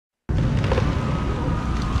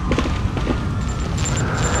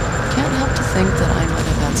think that I might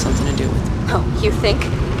have had something to do with it. Oh, you think?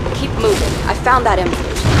 Keep moving. I found that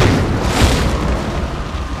influence.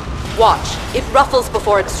 Watch. It ruffles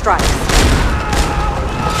before it strikes.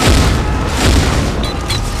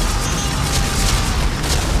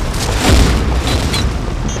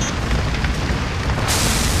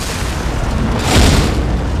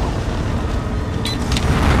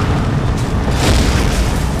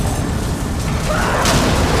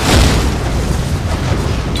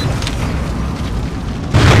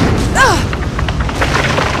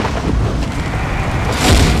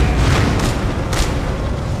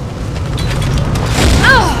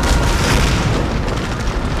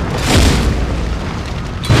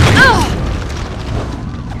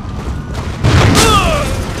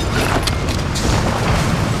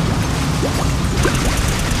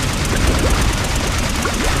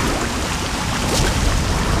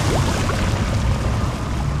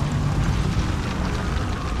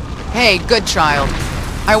 Hey, good child.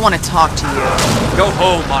 I want to talk to you. Go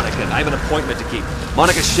home, Monica. I have an appointment to keep.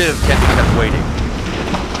 Monica Shiv can't be kept waiting.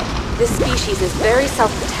 This species is very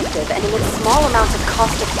self-protective and emits small amounts of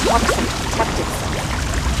caustic toxin to protect itself.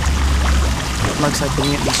 Looks like the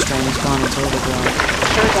mutant strain has gone into overdrive.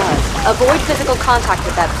 Sure does. Avoid physical contact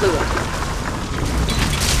with that fluid.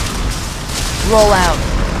 Roll out.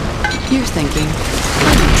 You're thinking,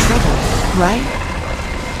 I'm in trouble, right?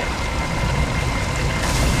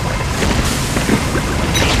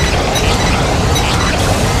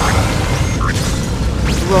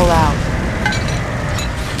 Roll out.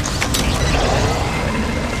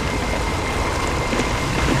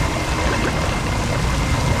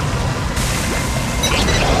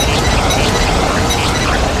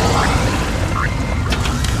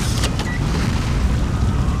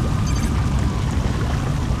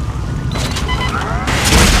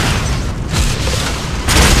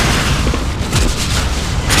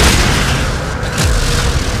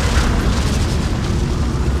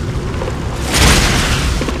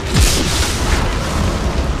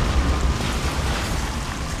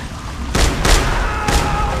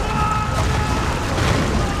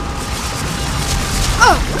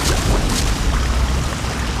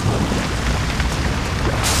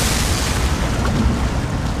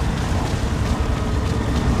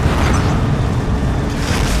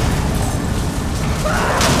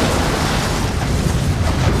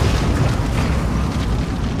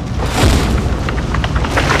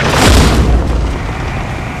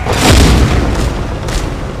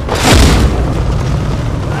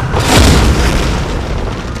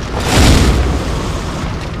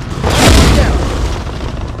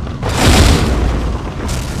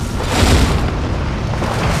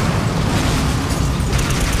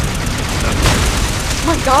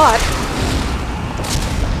 God!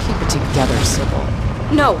 Keep it together, Sybil.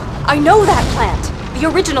 No, I know that plant. The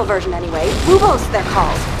original version, anyway. Rubos, they're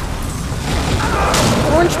called.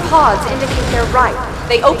 Orange pods indicate they're ripe.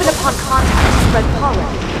 They open upon contact to spread pollen.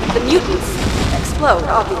 The mutants explode,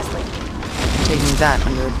 obviously. Taking that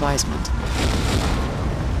under advisement.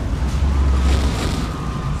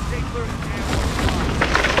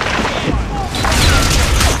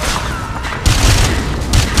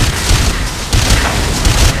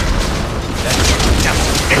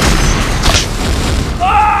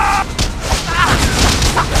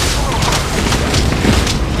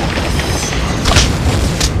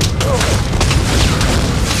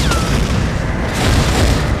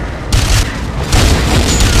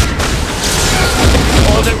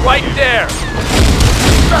 Right there!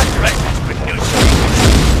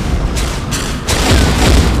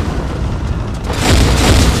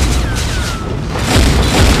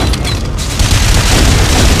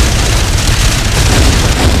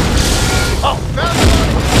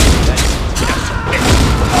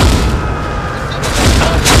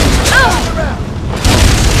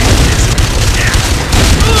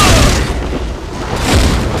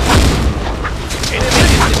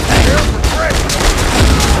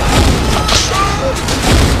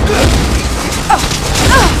 Good.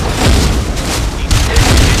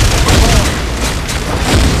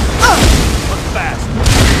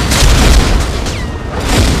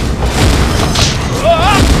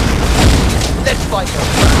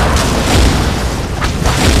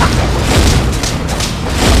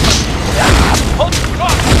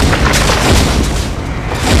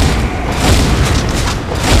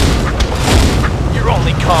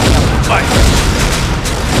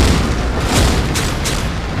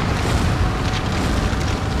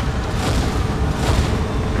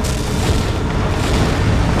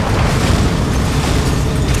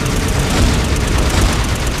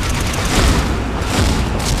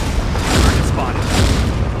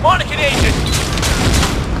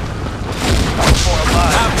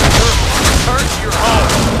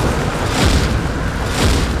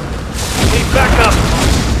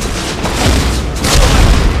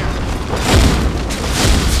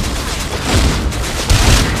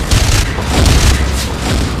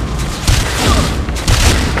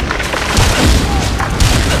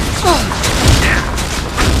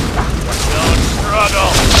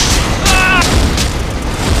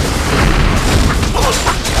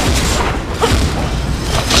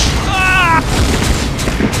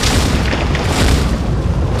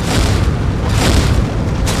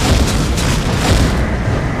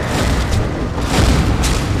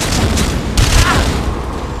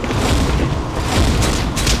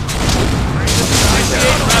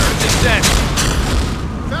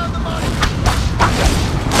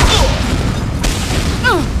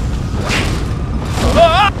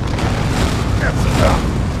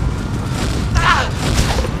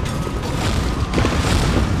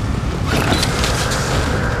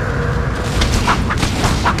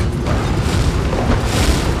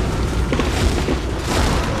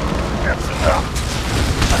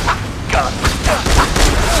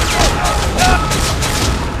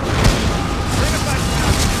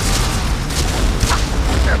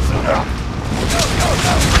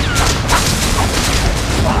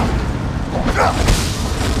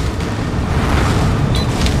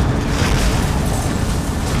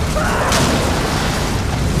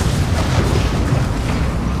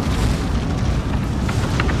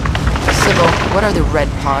 What are the red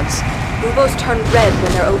pods? Ubos turn red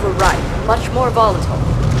when they're overripe, much more volatile.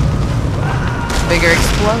 Bigger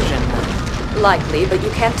explosion. Likely, but you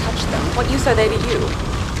can't touch them. What use are they to you?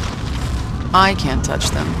 I can't touch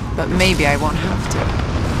them, but maybe I won't have to.